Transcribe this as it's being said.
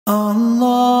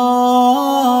Allahu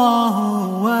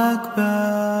Akbar.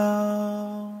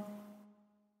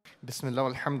 Bismillah,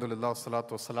 alhamdulillah,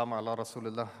 salatu wassalamu ala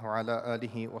rasulillah wa ala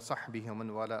alihi wa sahbihi wa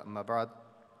man wala amma ba'd.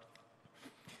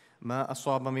 Ma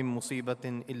asaba min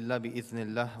musibatin illa bi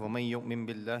idhnillah wa man yu'min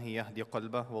billahi yahdi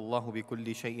qalbah wallahu bi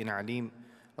kulli shay'in alim.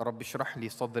 Rabbi shrah li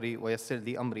sadri wa yassir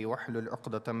li amri wa hlul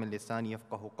 'uqdatan min lisani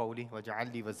yafqahu qawli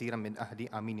waj'al li waziran min ahli.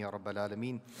 Amin ya rabbal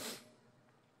alamin.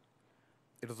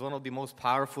 It was one of the most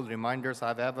powerful reminders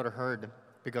I've ever heard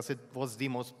because it was the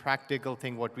most practical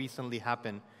thing what recently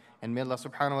happened. And may Allah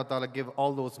subhanahu wa ta'ala give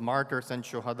all those martyrs and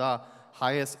shuhada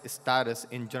highest status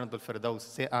in Jannatul Firdaus.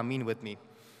 Say Ameen with me.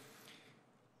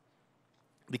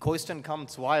 The question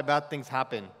comes, why bad things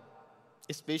happen,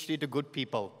 especially to good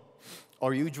people?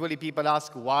 Or usually people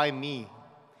ask, why me?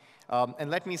 And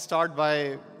let me start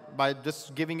by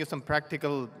just giving you some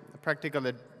practical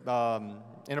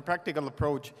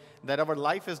approach that our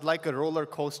life is like a roller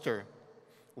coaster.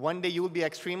 One day you will be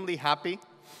extremely happy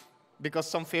because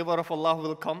some favor of Allah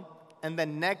will come. And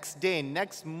then next day,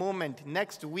 next moment,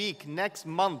 next week, next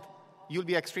month, you'll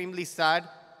be extremely sad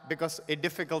because a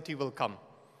difficulty will come.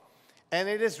 And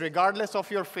it is regardless of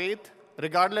your faith,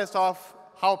 regardless of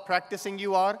how practicing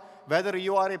you are, whether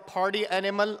you are a party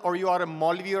animal or you are a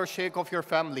Maulvi or Sheikh of your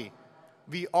family,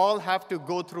 we all have to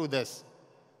go through this.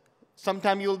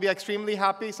 Sometime you'll be extremely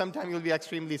happy, sometime you'll be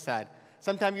extremely sad.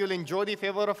 Sometime you'll enjoy the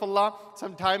favor of Allah,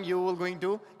 sometime you will going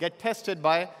to get tested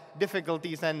by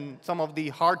difficulties and some of the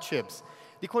hardships.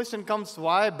 The question comes,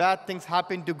 why bad things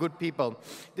happen to good people?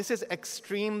 This is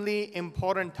extremely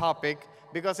important topic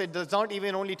because it does not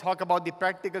even only talk about the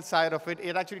practical side of it,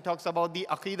 it actually talks about the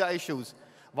Aqidah issues.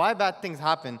 Why bad things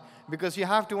happen? Because you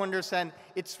have to understand,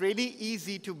 it's really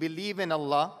easy to believe in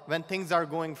Allah when things are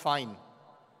going fine.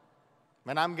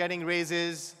 When I'm getting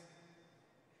raises,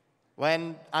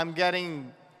 when I'm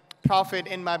getting profit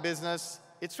in my business,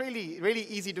 it's really, really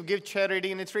easy to give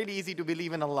charity and it's really easy to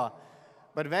believe in Allah.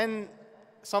 But when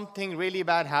something really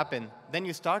bad happens, then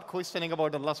you start questioning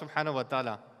about Allah subhanahu wa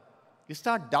ta'ala. You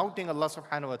start doubting Allah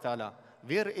subhanahu wa ta'ala.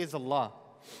 Where is Allah?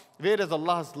 Where is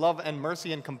Allah's love and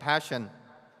mercy and compassion?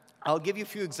 I'll give you a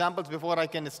few examples before I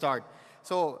can start.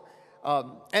 So,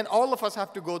 and all of us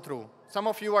have to go through. Some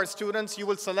of you are students, you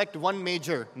will select one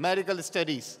major, medical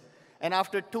studies. And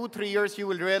after 2-3 years, you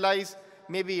will realize,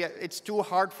 maybe it's too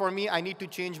hard for me, I need to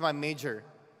change my major.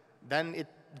 Then it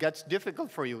gets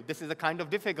difficult for you. This is a kind of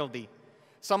difficulty.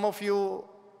 Some of you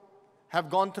have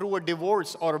gone through a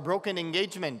divorce or a broken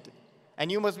engagement, and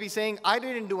you must be saying, I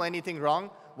didn't do anything wrong.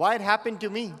 Why it happened to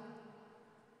me?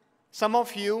 Some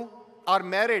of you are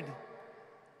married,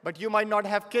 but you might not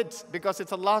have kids because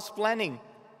it's Allah's planning.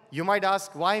 You might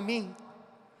ask, why me?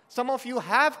 Some of you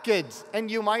have kids,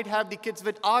 and you might have the kids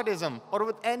with autism or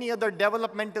with any other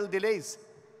developmental delays.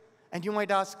 And you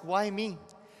might ask, why me?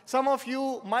 Some of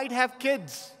you might have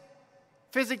kids,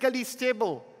 physically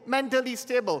stable, mentally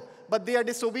stable, but they are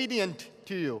disobedient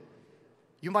to you.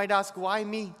 You might ask, why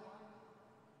me?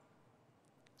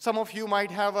 Some of you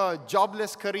might have a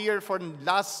jobless career for the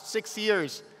last 6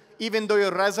 years. Even though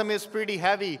your resume is pretty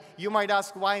heavy, you might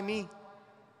ask, why me?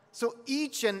 So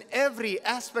each and every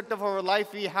aspect of our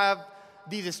life, we have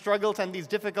these struggles and these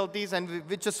difficulties, and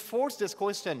we just force this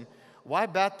question, why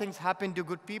bad things happen to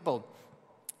good people?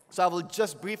 So I will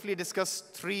just briefly discuss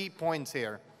 3 points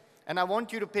here. And I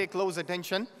want you to pay close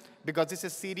attention because this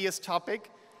is a serious topic.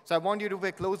 So I want you to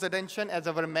pay close attention as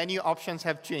our menu options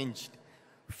have changed.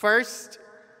 First,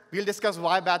 we'll discuss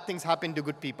why bad things happen to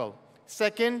good people.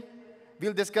 Second,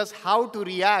 we'll discuss how to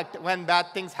react when bad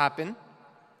things happen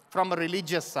from a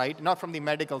religious side, not from the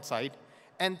medical side.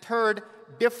 And third,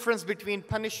 difference between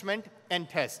punishment and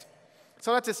test.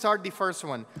 So let's start the first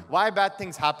one. Why bad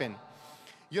things happen?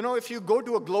 You know, if you go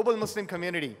to a global Muslim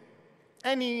community,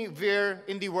 anywhere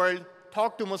in the world,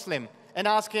 talk to Muslim and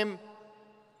ask him,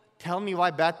 tell me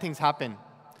why bad things happen.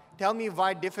 Tell me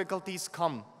why difficulties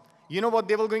come. You know what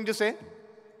they were going to say?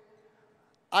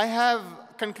 I have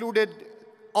concluded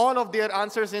all of their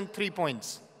answers in 3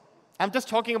 points. I'm just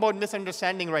talking about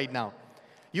misunderstanding right now.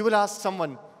 You will ask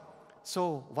someone,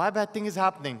 so why bad thing is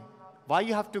happening? Why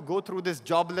you have to go through this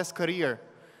jobless career?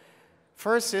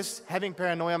 First is having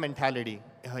paranoia mentality.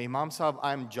 Imam Sahib,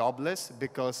 I'm jobless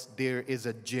because there is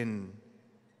a jinn.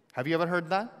 Have you ever heard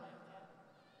that?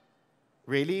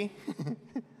 Really?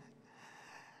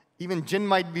 Even jinn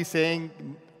might be saying,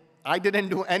 I didn't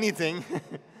do anything.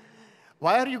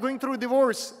 Why are you going through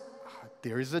divorce?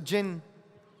 There is a jinn.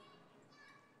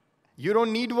 You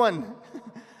don't need one.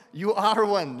 You are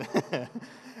one.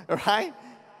 Right?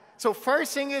 So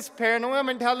first thing is paranoia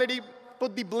mentality.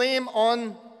 Put the blame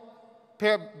on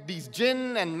these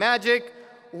jinn and magic.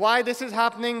 why this is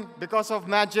happening? Because of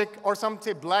magic, or some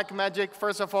say black magic.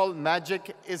 First of all,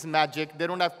 magic is magic. They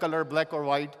don't have color, black or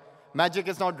white. Magic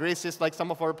is not racist like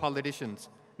some of our politicians.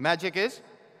 Magic is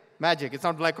magic. It's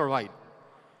not black or white.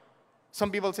 Some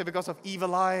people say because of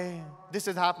evil eye, this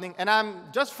is happening. And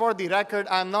just for the record,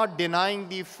 I'm not denying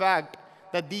the fact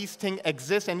that these things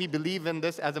exist and we believe in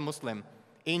this as a Muslim.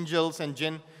 Angels and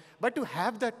jinn. But to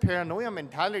have that paranoia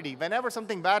mentality, whenever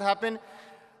something bad happens,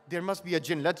 there must be a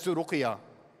jinn. Let's do ruqya.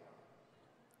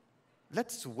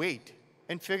 Let's wait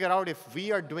and figure out if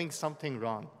we are doing something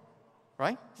wrong,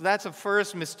 right? So that's a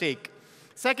first mistake.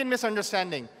 Second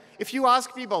misunderstanding. If you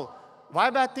ask people, why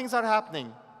bad things are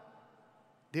happening?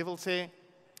 They will say,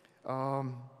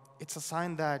 it's a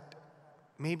sign that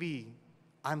maybe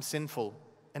I'm sinful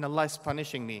and Allah is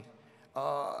punishing me.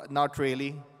 Not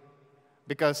really.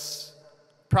 Because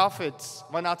prophets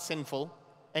were not sinful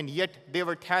and yet they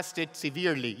were tested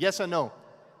severely. Yes or no?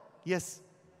 Yes.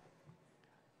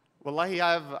 Wallahi,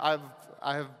 I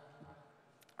have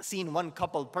seen one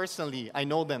couple personally. I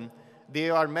know them.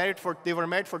 They were married for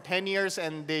 10 years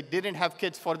and they didn't have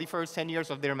kids for the first 10 years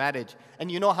of their marriage.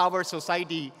 And you know how our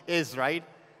society is, right?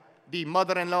 The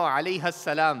mother-in-law, alayha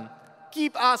salam,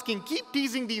 keep asking, keep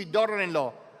teasing the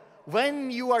daughter-in-law,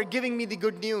 when you are giving me the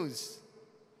good news.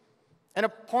 And a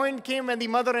point came when the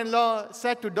mother-in-law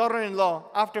said to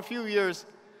daughter-in-law after a few years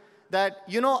that,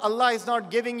 you know, Allah is not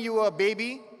giving you a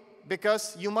baby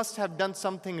because you must have done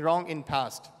something wrong in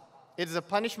past. It is a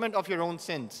punishment of your own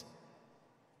sins.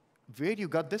 Where you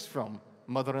got this from,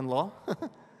 mother-in-law?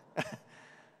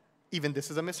 Even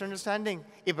this is a misunderstanding.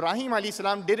 Ibrahim alayhi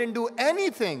salam didn't do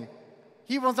anything.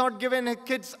 He was not given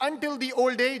kids until the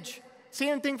old age.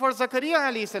 Same thing for Zakaria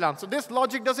alayhi salam. So this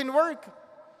logic doesn't work.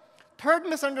 Third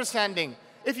misunderstanding.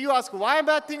 If you ask why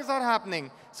bad things are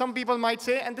happening, some people might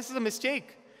say, and this is a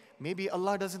mistake, maybe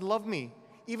Allah doesn't love me.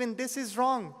 Even this is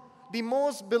wrong. The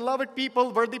most beloved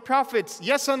people were the prophets.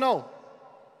 Yes or no?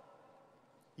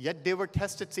 Yet they were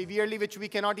tested severely, which we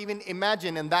cannot even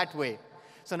imagine in that way.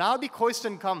 So now the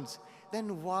question comes,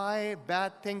 then why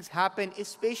bad things happen,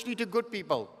 especially to good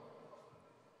people?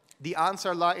 The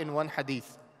answer lies in one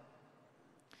hadith.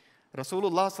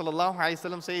 Rasulullah sallallahu alaihi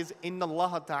wasallam says, "Inna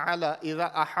Allah Ta'ala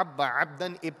idha ahabba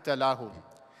abdan ibtalahu."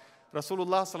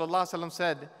 Rasulullah sallallahu alaihi wasallam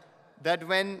said that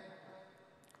when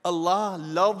Allah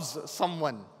loves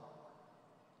someone,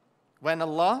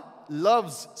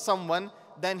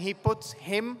 then He puts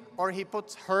him or He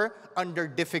puts her under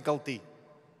difficulty.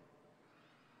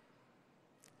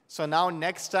 So now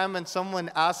next time when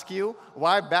someone asks you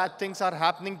why bad things are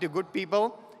happening to good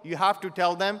people, you have to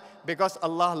tell them because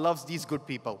Allah loves these good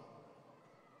people.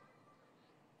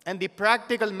 And the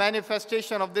practical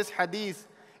manifestation of this hadith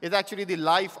is actually the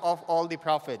life of all the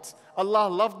prophets. Allah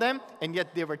loved them and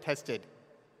yet they were tested.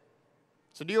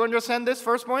 So do you understand this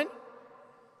first point?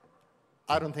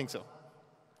 I don't think so.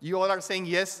 You all are saying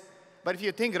yes, but if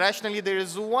you think rationally, there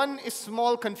is one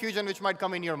small confusion which might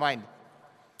come in your mind.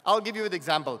 I'll give you an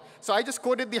example. So I just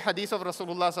quoted the hadith of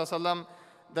Rasulullah sallallahu alaihi wasallam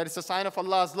that it's a sign of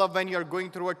Allah's love when you're going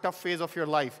through a tough phase of your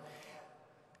life.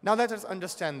 Now let us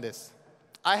understand this.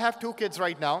 I have 2 kids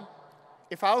right now.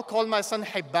 If I'll call my son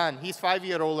Hibban, he's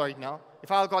 5-year-old right now.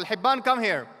 If I'll call Hibban, come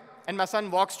here, and my son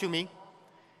walks to me,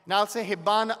 and I'll say,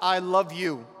 Hibban, I love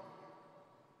you.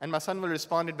 And my son will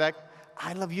respond back,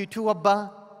 I love you too,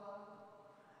 Abba.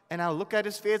 And I'll look at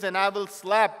his face and I will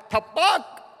slap, Tapak.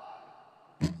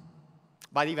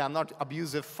 By the way, I'm not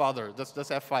abusive father, just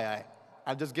FYI.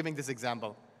 I'm just giving this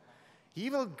example. He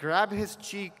will grab his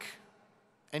cheek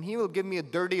and he will give me a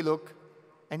dirty look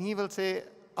and he will say,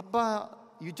 Abba,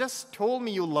 you just told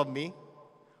me you love me.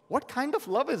 What kind of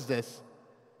love is this?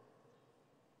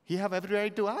 He have every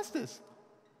right to ask this.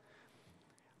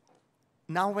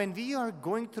 Now, when we are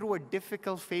going through a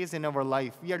difficult phase in our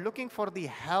life, we are looking for the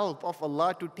help of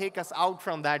Allah to take us out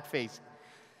from that phase.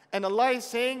 And Allah is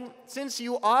saying, since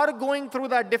you are going through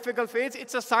that difficult phase,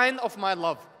 it's a sign of my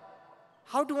love.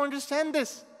 How to understand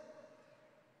this?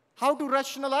 How to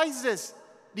rationalize this?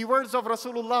 The words of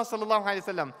Rasulullah sallallahu alaihi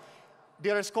wasallam.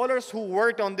 There are scholars who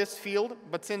worked on this field,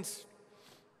 but since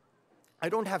I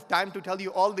don't have time to tell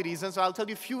you all the reasons, so I'll tell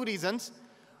you a few reasons.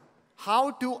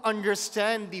 How to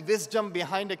understand the wisdom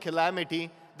behind a calamity,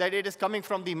 that it is coming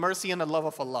from the mercy and the love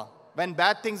of Allah. When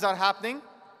bad things are happening,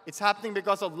 it's happening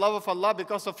because of love of Allah,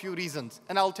 because of few reasons.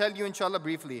 And I'll tell you inshallah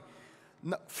briefly.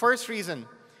 First reason,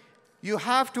 you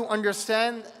have to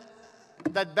understand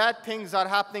that bad things are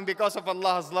happening because of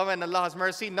Allah's love and Allah's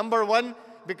mercy. Number one,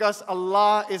 because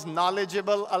Allah is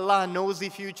knowledgeable, Allah knows the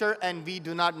future, and we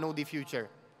do not know the future.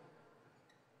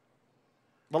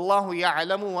 Wallahu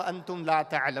ya'lamu wa antum la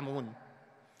ta'lamun.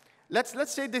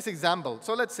 Let's take this example.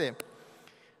 So let's say,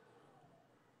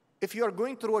 if you are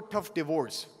going through a tough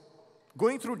divorce,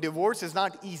 going through divorce is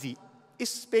not easy,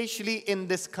 especially in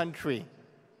this country.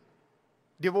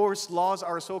 Divorce laws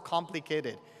are so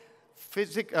complicated.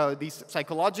 These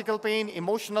psychological pain,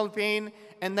 emotional pain,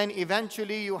 and then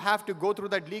eventually you have to go through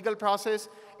that legal process.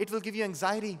 It will give you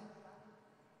anxiety.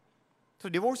 So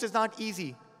divorce is not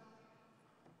easy.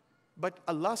 But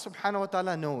Allah subhanahu wa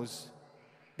ta'ala knows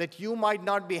that you might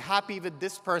not be happy with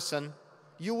this person.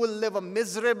 You will live a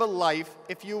miserable life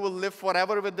if you will live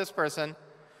forever with this person.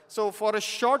 So for a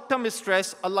short-term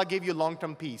stress, Allah gave you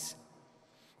long-term peace.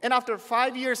 And after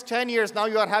 5 years, 10 years, now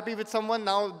you are happy with someone,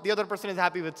 now the other person is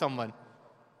happy with someone.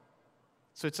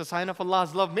 So it's a sign of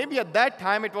Allah's love. Maybe at that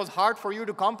time it was hard for you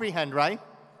to comprehend, right?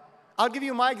 I'll give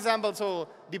you my example. So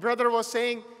the brother was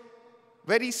saying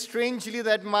very strangely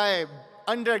that my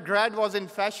undergrad was in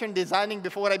fashion designing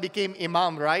before I became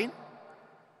Imam, right?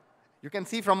 You can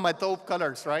see from my taupe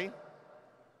colors, right?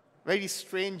 Very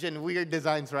strange and weird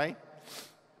designs, right?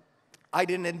 I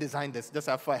didn't design this, just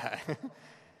FYI.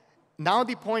 Now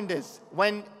the point is,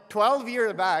 when 12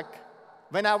 years back,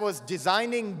 when I was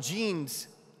designing jeans,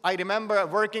 I remember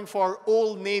working for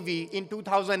Old Navy in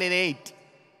 2008,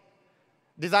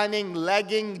 designing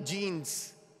legging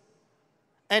jeans.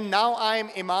 And now I am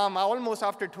Imam, almost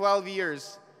after 12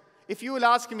 years. If you will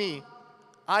ask me,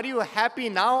 are you happy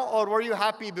now or were you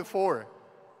happy before?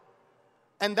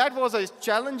 And that was a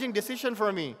challenging decision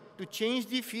for me, to change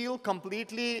the field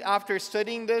completely after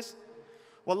studying this.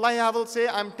 Wallahi, I will say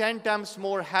I'm 10 times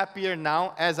more happier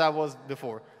now as I was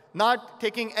before. Not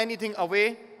taking anything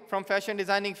away from fashion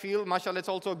designing field. MashaAllah, it's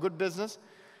also a good business.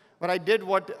 But I did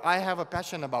what I have a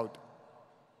passion about.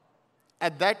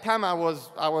 At that time, I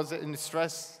was in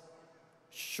stress.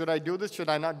 Should I do this? Should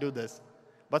I not do this?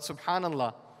 But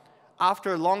subhanAllah,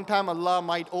 after a long time, Allah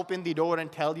might open the door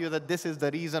and tell you that this is the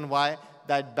reason why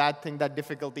that bad thing, that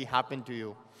difficulty happened to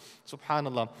you.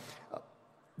 SubhanAllah.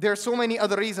 There are so many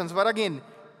other reasons, but again,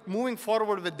 moving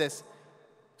forward with this.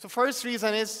 So first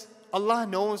reason is Allah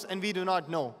knows and we do not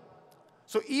know.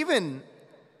 So even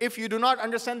if you do not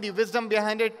understand the wisdom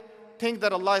behind it, think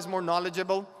that Allah is more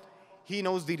knowledgeable. He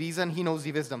knows the reason, He knows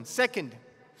the wisdom. Second,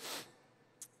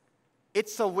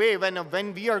 it's a way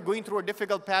when we are going through a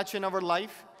difficult patch in our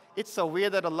life, it's a way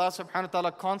that Allah subhanahu wa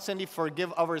ta'ala constantly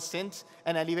forgive our sins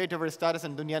and elevate our status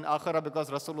in dunya and akhirah, because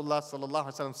Rasulullah sallallahu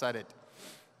alaihi wasallam said it.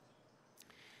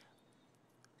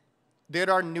 There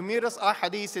are numerous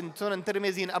ahadith in Sunan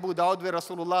Tirmidhi and Abu Dawud where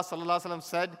Rasulullah sallallahu alaihi wasallam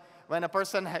said, when a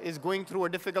person is going through a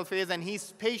difficult phase and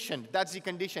he's patient, that's the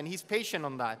condition, he's patient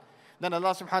on that, then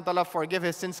Allah subhanahu wa ta'ala forgive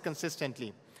his sins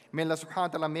consistently. May Allah subhanahu wa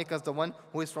ta'ala make us the one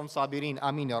who is from Sabirin.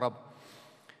 Ameen ya Rabb.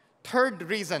 Third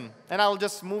reason, and I'll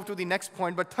just move to the next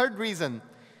point, but third reason,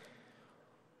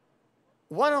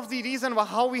 one of the reasons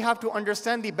how we have to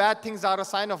understand the bad things are a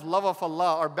sign of love of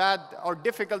Allah, or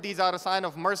difficulties are a sign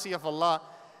of mercy of Allah,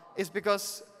 is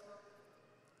because,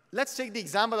 let's take the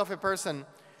example of a person.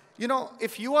 You know,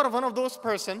 if you are one of those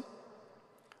person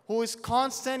who is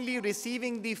constantly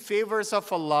receiving the favors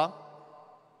of Allah,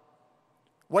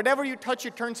 whatever you touch,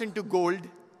 it turns into gold.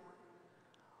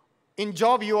 In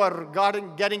job, you are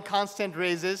getting constant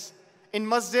raises. In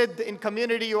masjid, in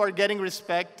community, you are getting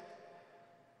respect.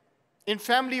 In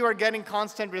family, you are getting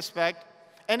constant respect.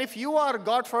 And if you are,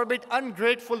 God forbid,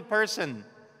 ungrateful person,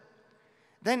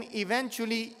 then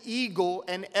eventually ego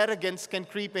and arrogance can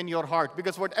creep in your heart,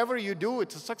 because whatever you do,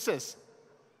 it's a success.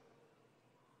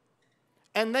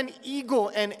 And then ego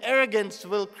and arrogance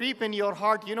will creep in your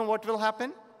heart. You know what will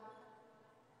happen?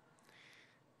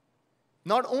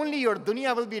 Not only your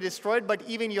dunya will be destroyed, but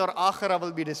even your akhirah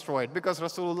will be destroyed, because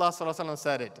Rasulullah sallallahu alaihi wasallam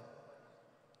said it.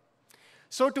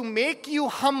 So to make you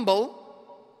humble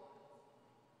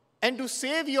and to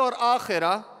save your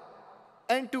akhirah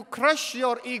and to crush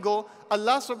your ego,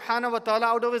 Allah subhanahu wa ta'ala,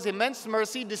 out of His immense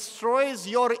mercy, destroys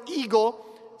your ego,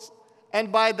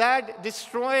 and by that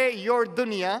destroy your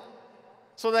dunya,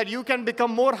 so that you can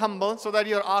become more humble, so that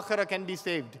your akhirah can be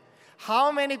saved.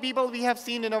 How many people we have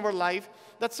seen in our life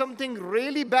that something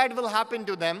really bad will happen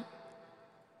to them,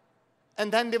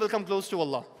 and then they will come close to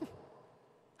Allah?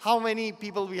 How many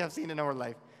people we have seen in our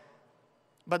life?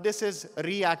 But this is a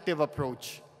reactive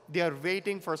approach. They are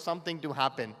waiting for something to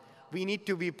happen. We need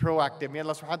to be proactive. May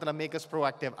Allah subhanahu wa ta'ala make us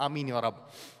proactive. Ameen ya Rabb.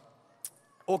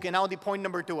 Okay, now the point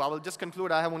number 2. I will just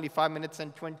conclude. I have only 5 minutes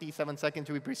and 27 seconds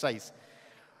to be precise.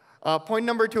 Point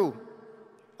number 2.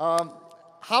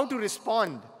 How to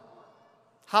respond.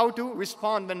 How to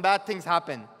respond when bad things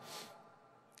happen.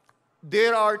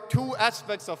 There are 2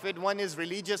 aspects of it. One is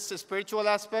religious, spiritual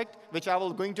aspect, which I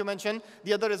will going to mention.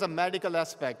 The other is a medical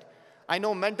aspect. I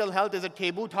know mental health is a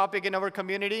taboo topic in our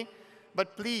community,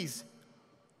 but please,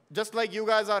 Just like you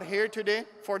guys are here today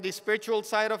for the spiritual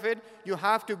side of it, you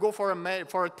have to go for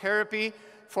a therapy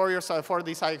to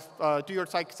your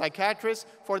psychiatrist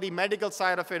for the medical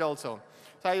side of it also.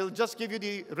 So I'll just give you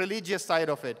the religious side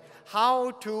of it.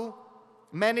 How to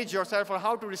manage yourself or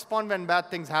how to respond when bad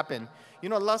things happen. You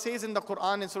know, Allah says in the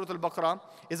Quran in Surah Al-Baqarah,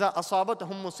 إِذَا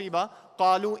أَصَابَتْهُمْ مُصِيبَةٌ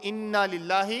قَالُوا إِنَّا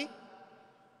لِلَّهِ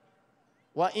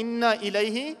وَإِنَّا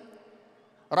إِلَيْهِ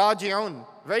رَاجِعُونَ.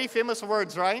 Very famous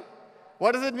words, right?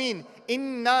 What does it mean?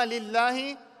 Inna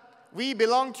lillahi, we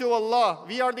belong to Allah.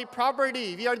 We are the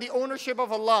property. We are the ownership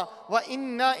of Allah. Wa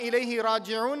inna ilayhi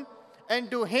raji'un,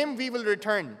 and to Him we will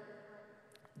return.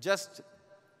 Just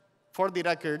for the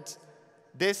records,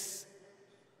 this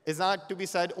is not to be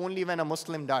said only when a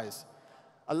Muslim dies.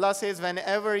 Allah says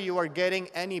whenever you are getting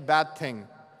any bad thing,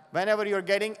 whenever you are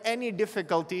getting any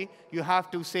difficulty, you have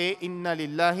to say inna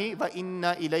lillahi wa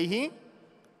inna ilayhi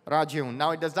raji'un.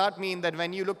 Now, it does not mean that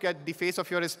when you look at the face of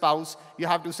your spouse, you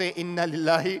have to say, inna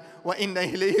lillahi wa inna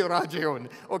ilayhi raji'un.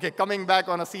 Okay, coming back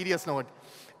on a serious note.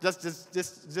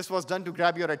 This was done to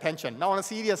grab your attention. Now, on a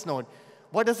serious note,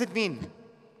 what does it mean?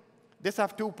 This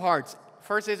have two parts.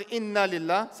 First is inna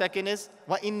lillah. Second is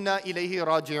wa inna ilayhi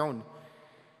raji'un.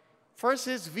 First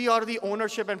is we are the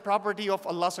ownership and property of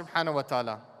Allah subhanahu wa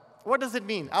ta'ala. What does it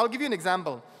mean? I'll give you an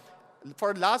example.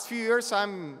 For the last few years,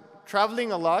 I'm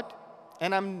traveling a lot.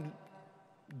 And I'm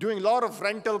doing a lot of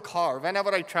rental car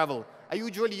whenever I travel. I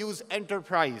usually use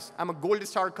Enterprise. I'm a Gold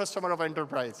Star customer of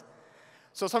Enterprise.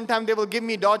 So sometimes they will give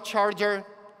me Dodge Charger,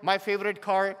 my favorite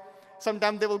car.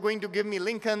 Sometimes they will going to give me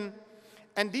Lincoln.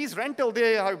 And these rental,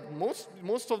 they are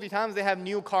most of the times they have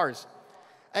new cars.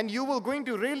 And you will going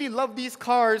to really love these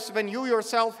cars when you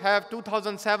yourself have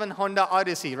 2007 Honda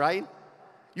Odyssey, right?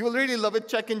 You will really love it,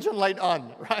 check engine light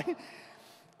on, right?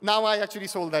 Now I actually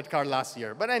sold that car last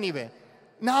year. But anyway.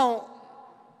 Now,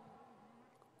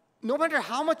 no matter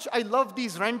how much I love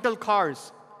these rental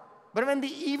cars, but when the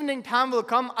evening time will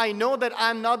come, I know that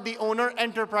I'm not the owner,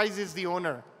 Enterprise is the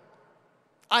owner.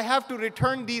 I have to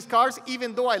return these cars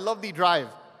even though I love the drive.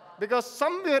 Because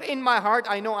somewhere in my heart,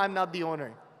 I know I'm not the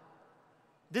owner.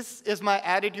 This is my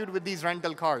attitude with these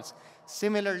rental cars.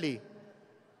 Similarly,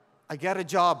 I get a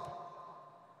job.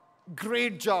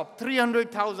 Great job,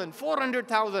 300,000,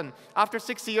 400,000. After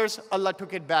 6 years, Allah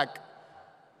took it back.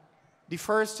 The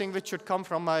first thing which should come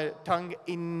from my tongue,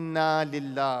 inna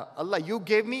lillah. Allah, you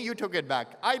gave me, you took it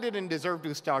back. I didn't deserve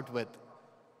to start with.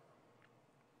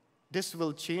 This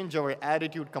will change our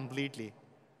attitude completely.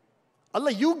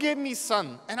 Allah, you gave me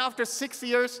son, and after 6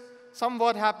 years,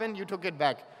 somewhat happened, you took it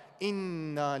back.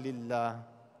 Inna lillah.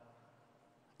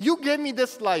 You gave me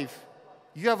this life.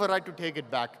 You have a right to take it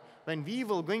back. When we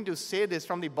will going to say this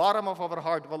from the bottom of our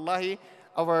heart, wallahi,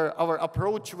 our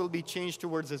approach will be changed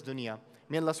towards this dunya.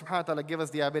 May Allah subhanahu wa ta'ala give us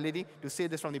the ability to say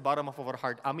this from the bottom of our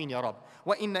heart. Ameen ya Rab.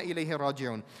 Wa inna ilayhi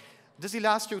raji'un. Just the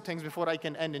last two things before I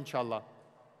can end, inshallah.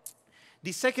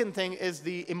 The second thing is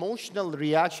the emotional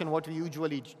reaction, what we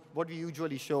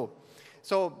usually show.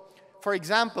 So, for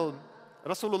example,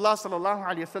 Rasulullah sallallahu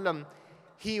alaihi wasallam,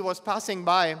 he was passing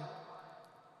by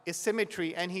a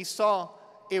cemetery and he saw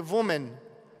a woman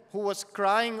who was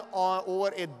crying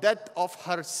over a death of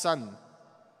her son.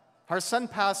 Her son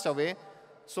passed away.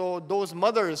 So those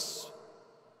mothers,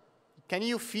 can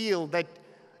you feel that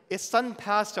a son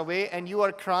passed away and you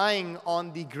are crying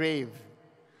on the grave?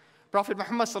 Prophet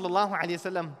Muhammad sallallahu alaihi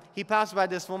wasallam, he passed by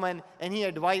this woman and he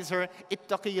advised her,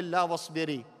 ittaqiyillah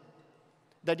wasbiri,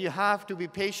 that you have to be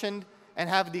patient and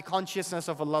have the consciousness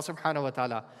of Allah subhanahu wa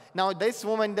ta'ala. Now this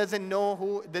woman doesn't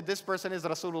know that this person is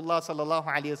Rasulullah sallallahu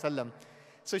alaihi wasallam.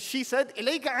 So she said,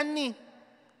 ilayka anni.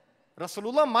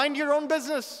 Rasulullah, mind your own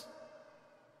business.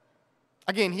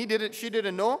 Again, she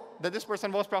didn't know that this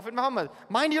person was Prophet Muhammad.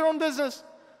 Mind your own business.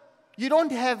 You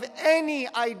don't have any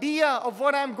idea of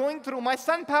what I'm going through. My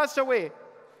son passed away.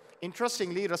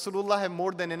 Interestingly, Rasulullah had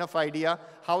more than enough idea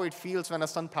how it feels when a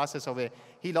son passes away.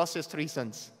 He lost his 3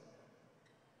 sons.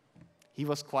 He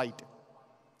was quiet.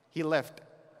 He left.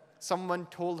 Someone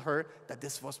told her that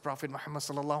this was Prophet Muhammad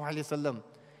sallallahu alaihi wasallam.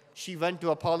 She went to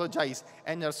apologize,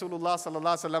 and Rasulullah sallallahu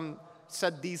alaihi wasallam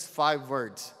said these 5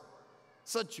 words.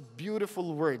 Such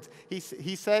beautiful words. He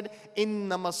said,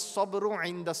 "Innamas sabru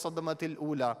inda sadmatil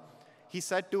ula." He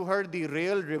said to her, the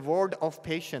real reward of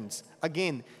patience.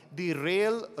 Again, the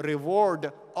real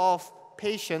reward of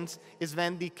patience is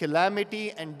when the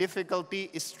calamity and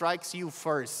difficulty strikes you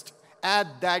first.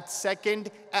 At that second,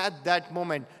 at that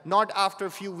moment, not after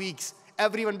a few weeks.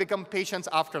 Everyone becomes patient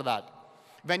after that.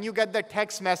 When you get the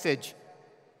text message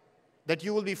that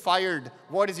you will be fired,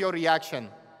 what is your reaction?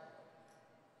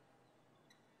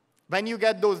 When you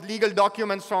get those legal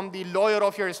documents from the lawyer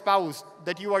of your spouse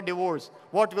that you are divorced,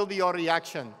 what will be your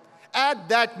reaction? At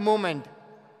that moment,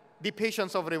 the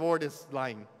patience of reward is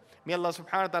lying. May Allah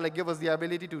subhanahu wa ta'ala give us the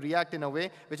ability to react in a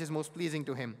way which is most pleasing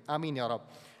to Him. Ameen ya Rab.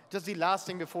 Just the last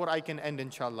thing before I can end,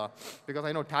 inshallah, because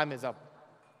I know time is up.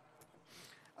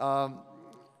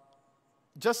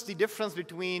 Just the difference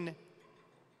between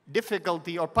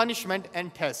difficulty or punishment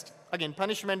and test. Again,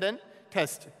 punishment and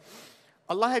test.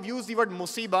 Allah have used the word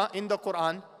musibah in the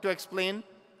Quran to explain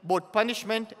both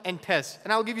punishment and test.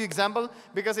 And I'll give you an example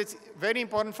because it's very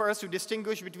important for us to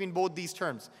distinguish between both these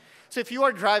terms. So if you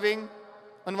are driving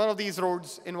on one of these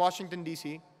roads in Washington,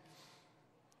 D.C.,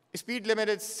 speed limit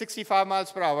is 65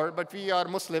 miles per hour, but we are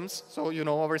Muslims, so you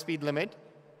know our speed limit,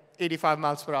 85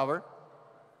 miles per hour.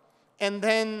 And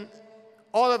then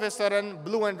all of a sudden,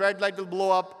 blue and red light will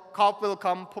blow up, cop will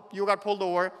come, you got pulled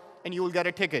over, and you will get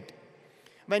a ticket.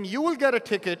 When you will get a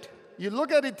ticket, you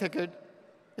look at the ticket,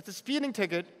 it's a speeding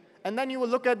ticket, and then you will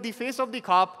look at the face of the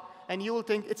cop, and you will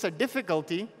think it's a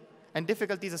difficulty, and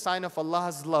difficulty is a sign of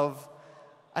Allah's love.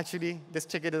 Actually, this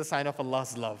ticket is a sign of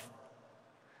Allah's love.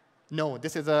 No,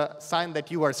 this is a sign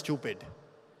that you are stupid.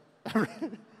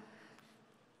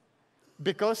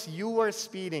 Because you were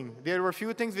speeding. There were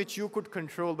few things which you could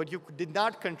control, but you did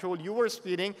not control. You were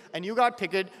speeding, and you got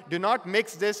ticket. Do not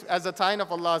mix this as a sign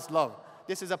of Allah's love.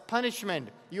 This is a punishment.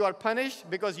 You are punished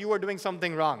because you were doing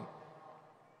something wrong.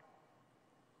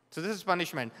 So this is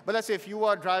punishment. But let's say if you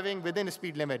are driving within a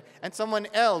speed limit, and someone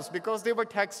else, because they were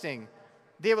texting,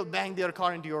 they will bang their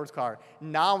car into your car.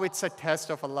 Now it's a test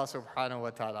of Allah subhanahu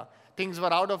wa ta'ala. Things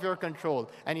were out of your control.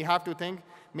 And you have to think,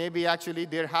 maybe actually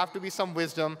there have to be some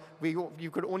wisdom.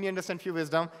 You could only understand few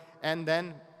wisdom. And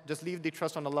then just leave the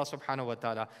trust on Allah subhanahu wa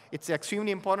ta'ala. It's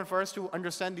extremely important for us to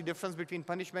understand the difference between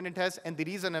punishment and test. And the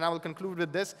reason, and I will conclude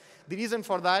with this, the reason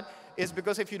for that is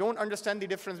because if you don't understand the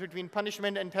difference between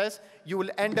punishment and test, you will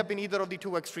end up in either of the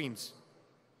two extremes.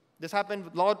 This happens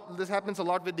a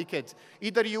lot with the kids.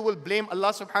 Either you will blame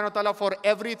Allah subhanahu wa ta'ala for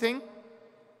everything,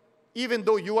 even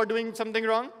though you are doing something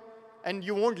wrong, and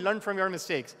you won't learn from your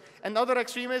mistakes. And the other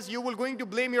extreme is you will going to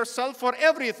blame yourself for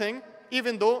everything,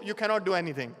 even though you cannot do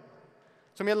anything.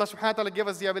 So may Allah subhanahu wa ta'ala give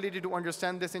us the ability to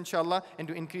understand this, inshallah, and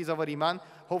to increase our iman.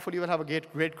 Hopefully we'll have a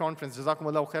great conference.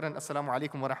 Jazakumullahu khairan. Assalamu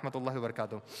alaikum wa rahmatullahi wa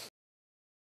barakatuh.